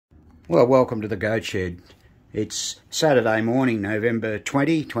Well, welcome to the Goat Shed. It's Saturday morning, November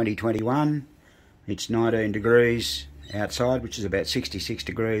 20, 2021. It's 19 degrees outside, which is about 66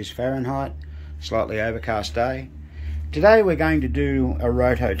 degrees Fahrenheit. Slightly overcast day. Today we're going to do a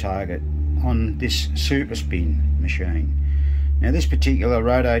roto target on this super spin machine. Now this particular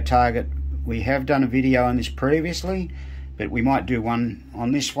roto target, we have done a video on this previously, but we might do one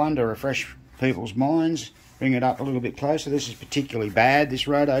on this one to refresh people's minds. Bring it up a little bit closer. This is particularly bad, this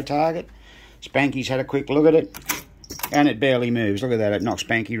roto target. Spanky's had a quick look at it, and it barely moves. Look at that, it knocks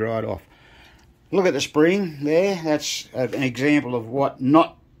Spanky right off. Look at the spring there. That's an example of what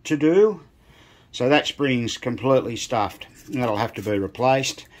not to do. So that spring's completely stuffed. That'll have to be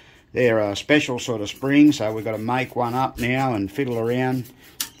replaced. They're a special sort of spring, so we've got to make one up now and fiddle around,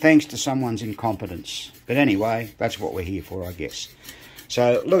 thanks to someone's incompetence. But anyway, that's what we're here for, I guess.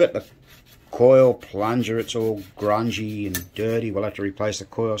 So look at the coil plunger, it's all grungy and dirty. We'll have to replace the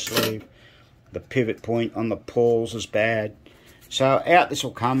coil sleeve. The pivot point on the pawls is bad. So out this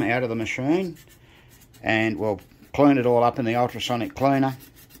will come out of the machine, and we'll clean it all up in the ultrasonic cleaner,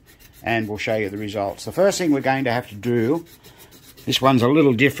 and we'll show you the results. The first thing we're going to have to do, this one's a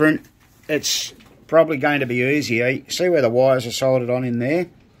little different. It's probably going to be easier. See where the wires are soldered on in there?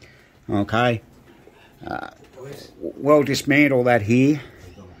 Okay. We'll dismantle that here.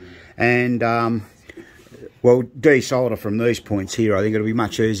 And we'll desolder from these points here. I think it'll be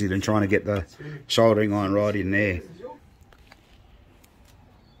much easier than trying to get the soldering iron right in there.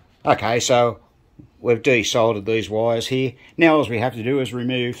 Okay, so we've desoldered these wires here. Now all we have to do is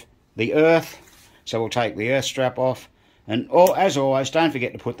remove the earth. So we'll take the earth strap off. And as always, don't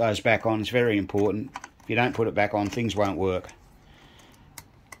forget to put those back on. It's very important. If you don't put it back on, things won't work.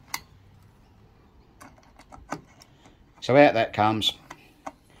 So out that comes.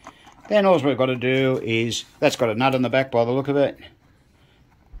 Then all we've got to do is, that's got a nut in the back by the look of it.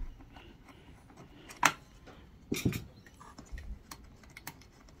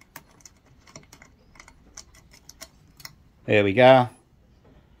 There we go.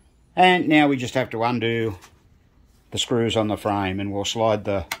 And now we just have to undo the screws on the frame, and we'll slide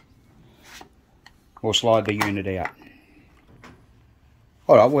the unit out.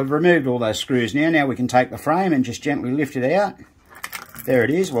 Alright, we've removed all those screws now. Now we can take the frame and just gently lift it out. There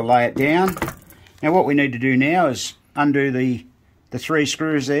it is, we'll lay it down. Now what we need to do now is undo the 3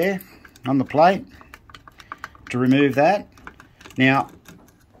 screws there on the plate to remove that. Now,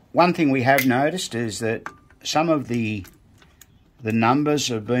 one thing we have noticed is that some of the numbers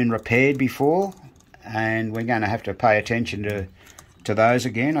have been repaired before, and we're going to have to pay attention to those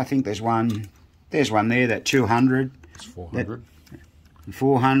again. I think there's one there, that 200. It's 400.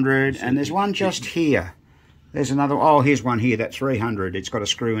 400, and there's one just here. There's another, oh, here's one here, that 300. It's got a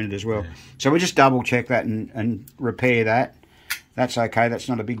screw in it as well. Yeah. So we'll just double check that and repair that. That's okay, that's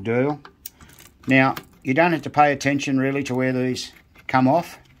not a big deal. Now, you don't have to pay attention really to where these come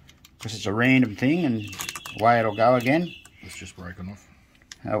off, because it's a random thing and away it'll go again. It's just broken off.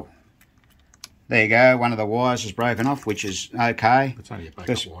 Oh, there you go, one of the wires is broken off, which is okay. It's only a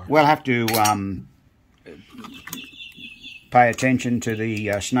backup wire. We'll have to pay attention to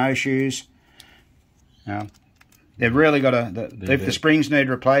the snowshoes. They've really got to, if the springs need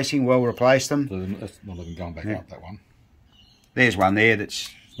replacing, we'll replace them. So that's not even going back up, that one. There's one there that's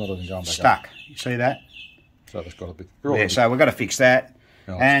not even going back stuck. Up. You see that? So it's got a bit. Yeah, so we've got to fix that.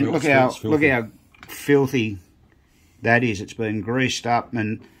 Oh, and look how filthy that is. It's been greased up,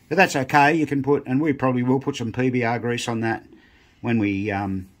 but that's okay. You can put, and we probably will put some PBR grease on that when we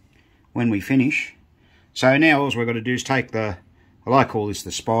finish. So now all we've got to do is take the, well, I call this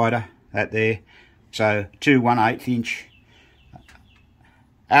the spider, that there. So 2 1/8 inch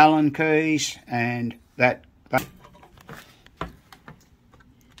Allen keys, and that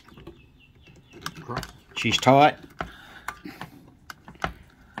she's tight.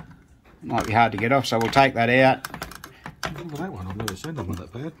 Might be hard to get off, so we'll take that out. Look at that one, I've never seen one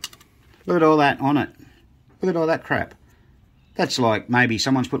that bad. Look at all that on it. Look at all that crap. That's like maybe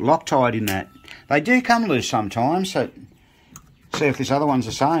someone's put Loctite in that. They do come loose sometimes, so see if this other one's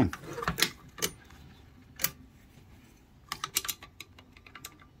the same.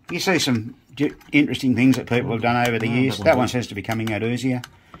 You see some interesting things that people have done over the years. That one seems to be coming out easier.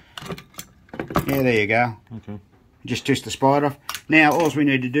 Yeah, there you go. Okay. Just twist the spider off. Now, all we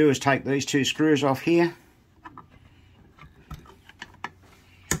need to do is take these 2 screws off here.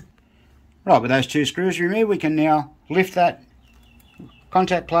 Right, with those 2 screws removed, we can now lift that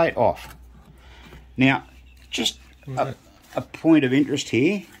contact plate off. Now, just a point of interest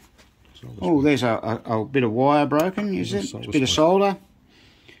here. Oh, there's a bit of wire broken, is it? A bit of solder.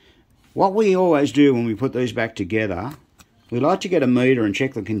 What we always do when we put these back together we like to get a meter and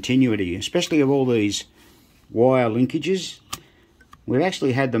check the continuity, especially of all these wire linkages. We've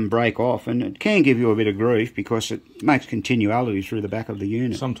actually had them break off, and it can give you a bit of grief because it makes continuity through the back of the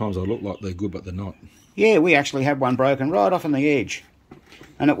unit. Sometimes they look like they're good, but they're not. Yeah, we actually had one broken right off on the edge,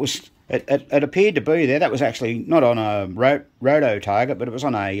 and it appeared to be there. That was actually not on a Roto target, but it was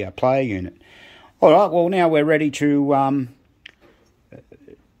on a player unit. All right, well, now we're ready to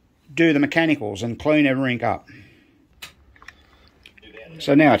do the mechanicals and clean everything up.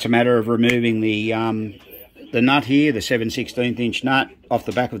 So now it's a matter of removing the nut here, the 7/16 inch nut off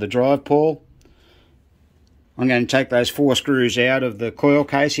the back of the drive pawl. I'm going to take those 4 screws out of the coil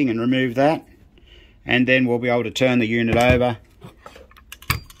casing and remove that, and then we'll be able to turn the unit over.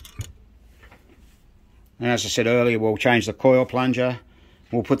 And as I said earlier, we'll change the coil plunger.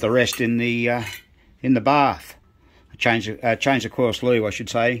 We'll put the rest in the bath. Change the coil sleeve, I should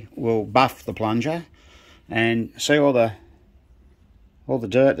say. We'll buff the plunger, and see all the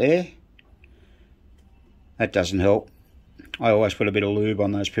dirt there. That doesn't help. I always put a bit of lube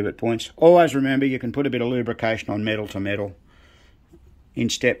on those pivot points. Always remember, you can put a bit of lubrication on metal to metal in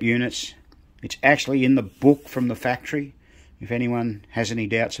step units. It's actually in the book from the factory, if anyone has any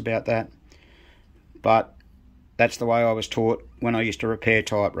doubts about that. But that's the way I was taught when I used to repair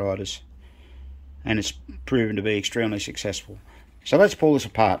typewriters, and it's proven to be extremely successful. So let's pull this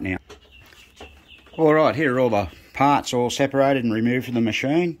apart now. Alright, here are all the parts all separated and removed from the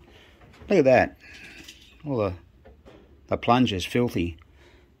machine. Look at that. All the plunger's filthy.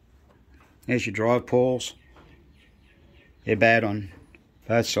 There's your drive pawls. They're bad on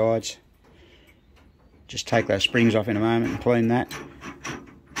both sides. Just take those springs off in a moment and clean that.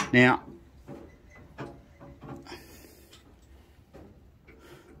 Now,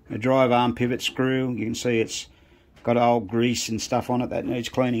 the drive arm pivot screw, you can see it's got old grease and stuff on it that needs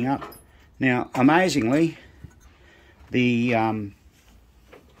cleaning up. Now, amazingly, the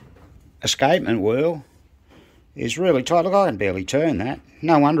escapement wheel is really tight. Look, I can barely turn that.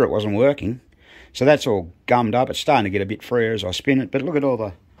 No wonder it wasn't working. So that's all gummed up. It's starting to get a bit freer as I spin it, but look at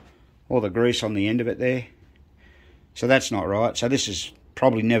all the grease on the end of it there. So that's not right. So this has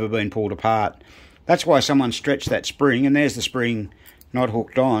probably never been pulled apart. That's why someone stretched that spring, and there's the spring not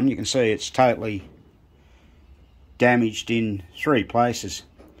hooked on. You can see it's totally damaged in 3 places.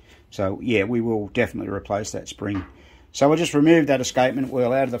 So yeah, we will definitely replace that spring. So we'll just remove that escapement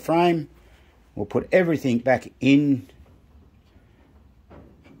wheel out of the frame. We'll put everything back in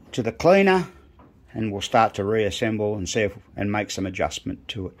to the cleaner, and we'll start to reassemble and see if, and make some adjustment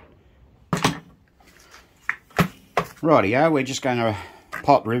to it. Rightio, we're just going to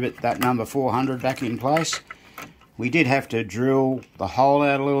pot rivet that number 400 back in place. We did have to drill the hole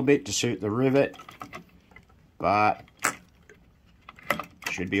out a little bit to suit the rivet, but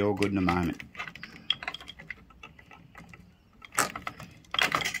should be all good in a moment.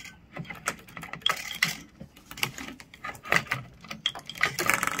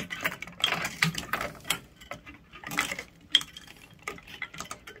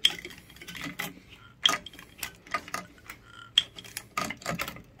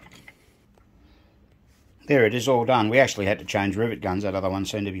 There, it is all done. We actually had to change rivet guns. That other one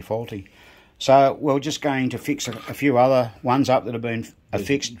seemed to be faulty. So we're just going to fix a few other ones up that have been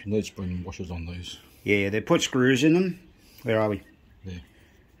fixed. Need spring washers on these. Yeah, they put screws in them. Where are we? There.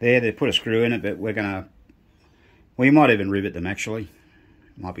 There, they put a screw in it, but we might even rivet them actually.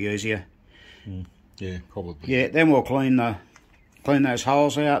 Might be easier. Yeah, probably. Yeah, then we'll clean those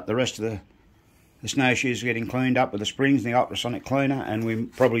holes out. The rest of the snowshoes are getting cleaned up with the springs and the ultrasonic cleaner, and we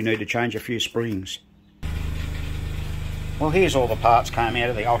probably need to change a few springs. Well, here's all the parts came out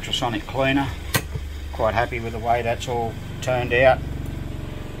of the ultrasonic cleaner. Quite happy with the way that's all turned out.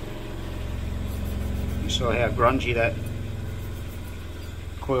 You saw how grungy that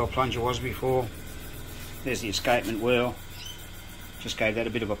coil plunger was before. There's the escapement wheel. Just gave that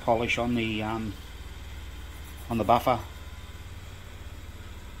a bit of a polish on the buffer.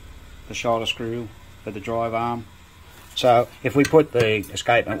 The shoulder screw for the drive arm. So if we put the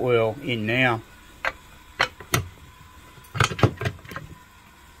escapement wheel in now,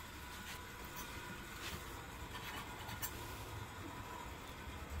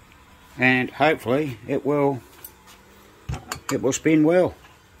 and hopefully it will spin well.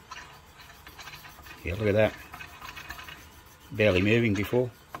 Yeah, look at that. Barely moving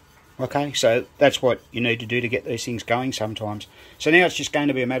before. Okay, so that's what you need to do to get these things going sometimes. So now it's just going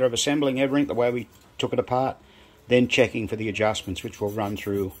to be a matter of assembling everything the way we took it apart, then checking for the adjustments, which we'll run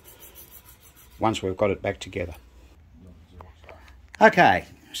through once we've got it back together. Okay,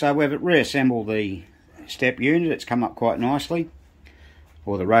 so we've reassembled the step unit. It's come up quite nicely.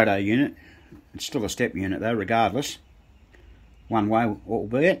 Or the Roto unit. It's still a step unit though, regardless. one way,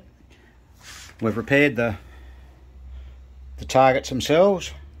 albeit. We've repaired the targets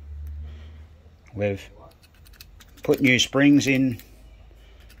themselves. We've put new springs in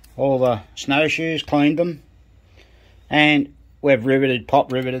all the snowshoes, cleaned them, and we've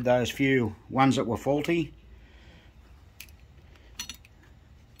pop riveted those few ones that were faulty.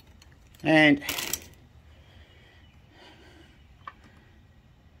 And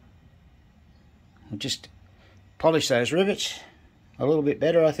we'll just polish those rivets a little bit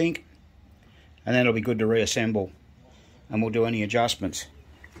better, I think, and then it'll be good to reassemble, and we'll do any adjustments.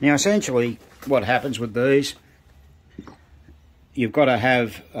 Now essentially what happens with these, you've got to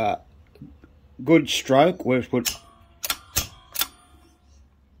have a good stroke. We've put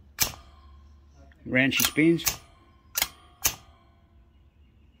round she spins,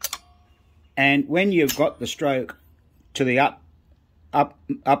 and when you've got the stroke to the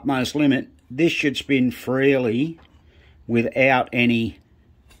upmost limit, this should spin freely without any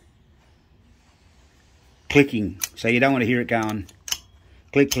clicking. So you don't want to hear it going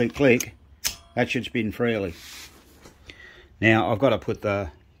click, click, click. That should spin freely. Now I've got to put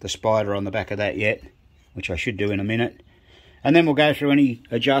the spider on the back of that yet, which I should do in a minute. And then we'll go through any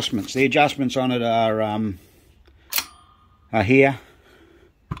adjustments. The adjustments on it are here.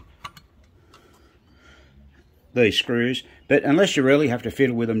 These screws. But unless you really have to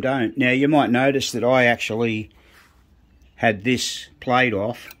fiddle with them, don't. Now you might notice that I actually had this played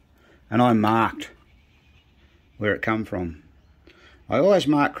off and I marked where it come from. I always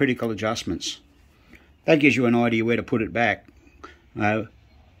mark critical adjustments. That gives you an idea where to put it back.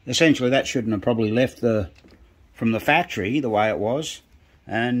 Essentially that shouldn't have probably left from the factory the way it was,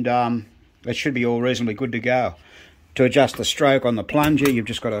 and it should be all reasonably good to go. To adjust the stroke on the plunger, you've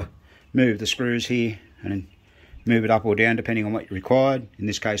just got to move the screws here and move it up or down depending on what you required. In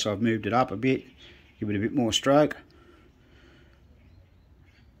this case I've moved it up a bit, give it a bit more stroke.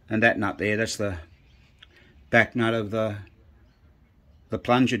 And that nut there, that's the back nut of the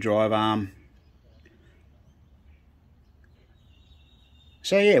plunger drive arm.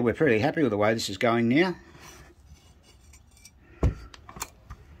 So yeah, we're pretty happy with the way this is going now.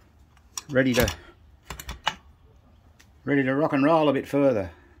 Ready to rock and roll a bit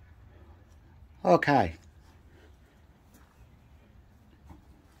further. Okay.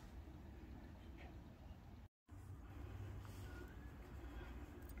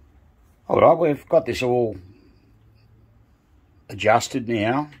 Alright, we've got this all adjusted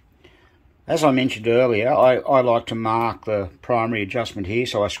now. As I mentioned earlier, I like to mark the primary adjustment here,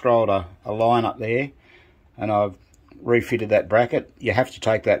 so I scrolled a line up there and I've refitted that bracket. You have to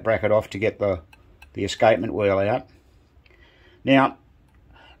take that bracket off to get the escapement wheel out. Now,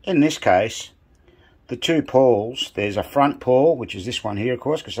 in this case, the two pawls, there's a front pawl, which is this one here, of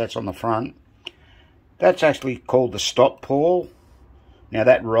course, because that's on the front. That's actually called the stop pawl. Now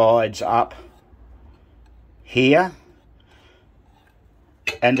that rides up here,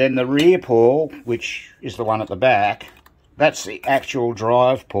 and then the rear pawl, which is the one at the back, that's the actual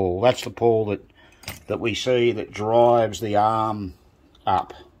drive pawl. That's the pawl that we see that drives the arm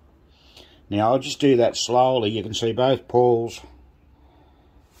up. Now I'll just do that slowly. You can see both pawls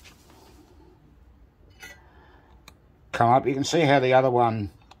come up. You can see how the other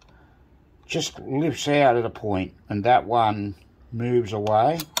one just lifts out at a point and that one moves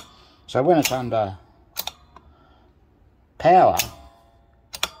away. So when it's under power,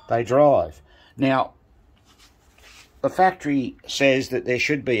 they drive. Now the factory says that there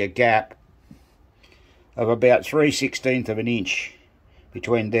should be a gap of about 3/16 of an inch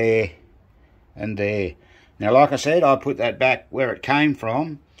between there and there. Now like I said, I put that back where it came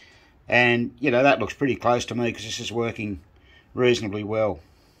from, and you know that looks pretty close to me because this is working reasonably well.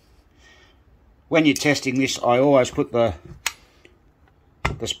 When you're testing this, I always put the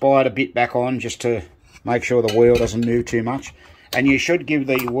spider bit back on just to make sure the wheel doesn't move too much, and you should give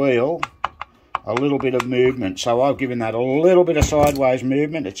the wheel a little bit of movement. So I've given that a little bit of sideways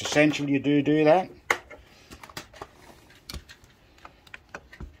movement. It's essential you do that.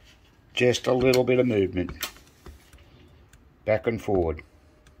 Just a little bit of movement back and forward,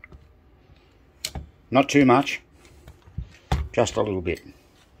 not too much, just a little bit.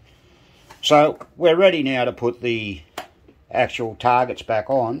 So we're ready now to put the actual targets back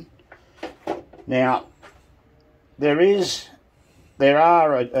on. Now there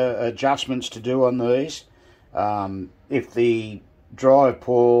are adjustments to do on these. If the drive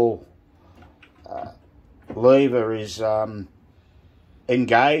pawl lever is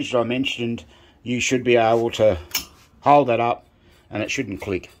engaged, I mentioned you should be able to hold that up and it shouldn't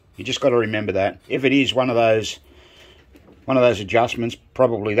click. You just got to remember that. If it is one of those adjustments,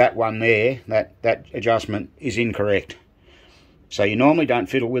 probably that one there, that adjustment is incorrect. So you normally don't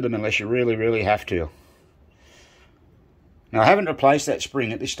fiddle with them unless you really, really have to. Now I haven't replaced that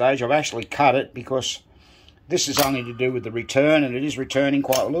spring at this stage. I've actually cut it because this is only to do with the return, and it is returning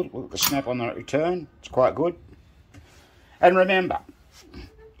quite a little. Look at the snap on that return. It's quite good. And remember,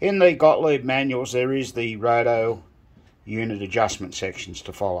 in the Gottlieb manuals there is the Roto unit adjustment sections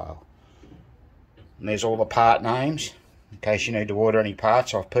to follow. And there's all the part names in case you need to order any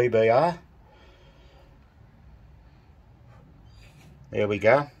parts off PBR. There we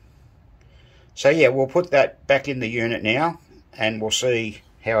go. So yeah, we'll put that back in the unit now and we'll see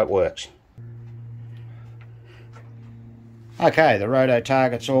how it works. Okay, the Roto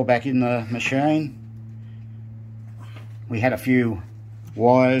target's all back in the machine. We had a few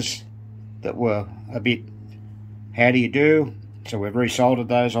wires that were a bit how do you do, so we've resoldered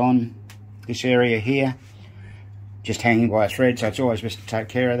those on this area here, just hanging by a thread, so it's always best to take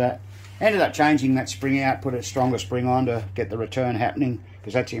care of that. Ended up changing that spring out, put a stronger spring on to get the return happening,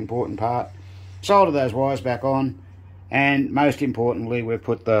 because that's the important part. Soldered those wires back on, and most importantly we've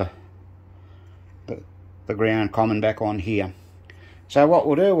put the ground common back on here. So what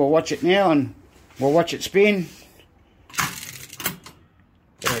we'll do, we'll watch it now and we'll watch it spin.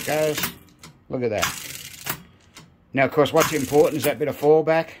 There it goes. Look at that. Now of course what's important is that bit of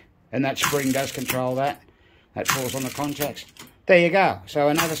fallback, and that spring does control that. That falls on the contacts. There you go. So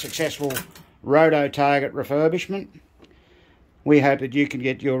another successful Roto target refurbishment. We hope that you can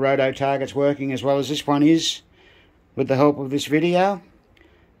get your Roto targets working as well as this one is with the help of this video.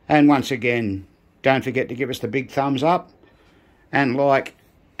 And once again, don't forget to give us the big thumbs up and like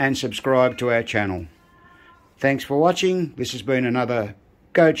and subscribe to our channel. Thanks for watching. This has been another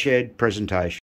Goat Shed presentation.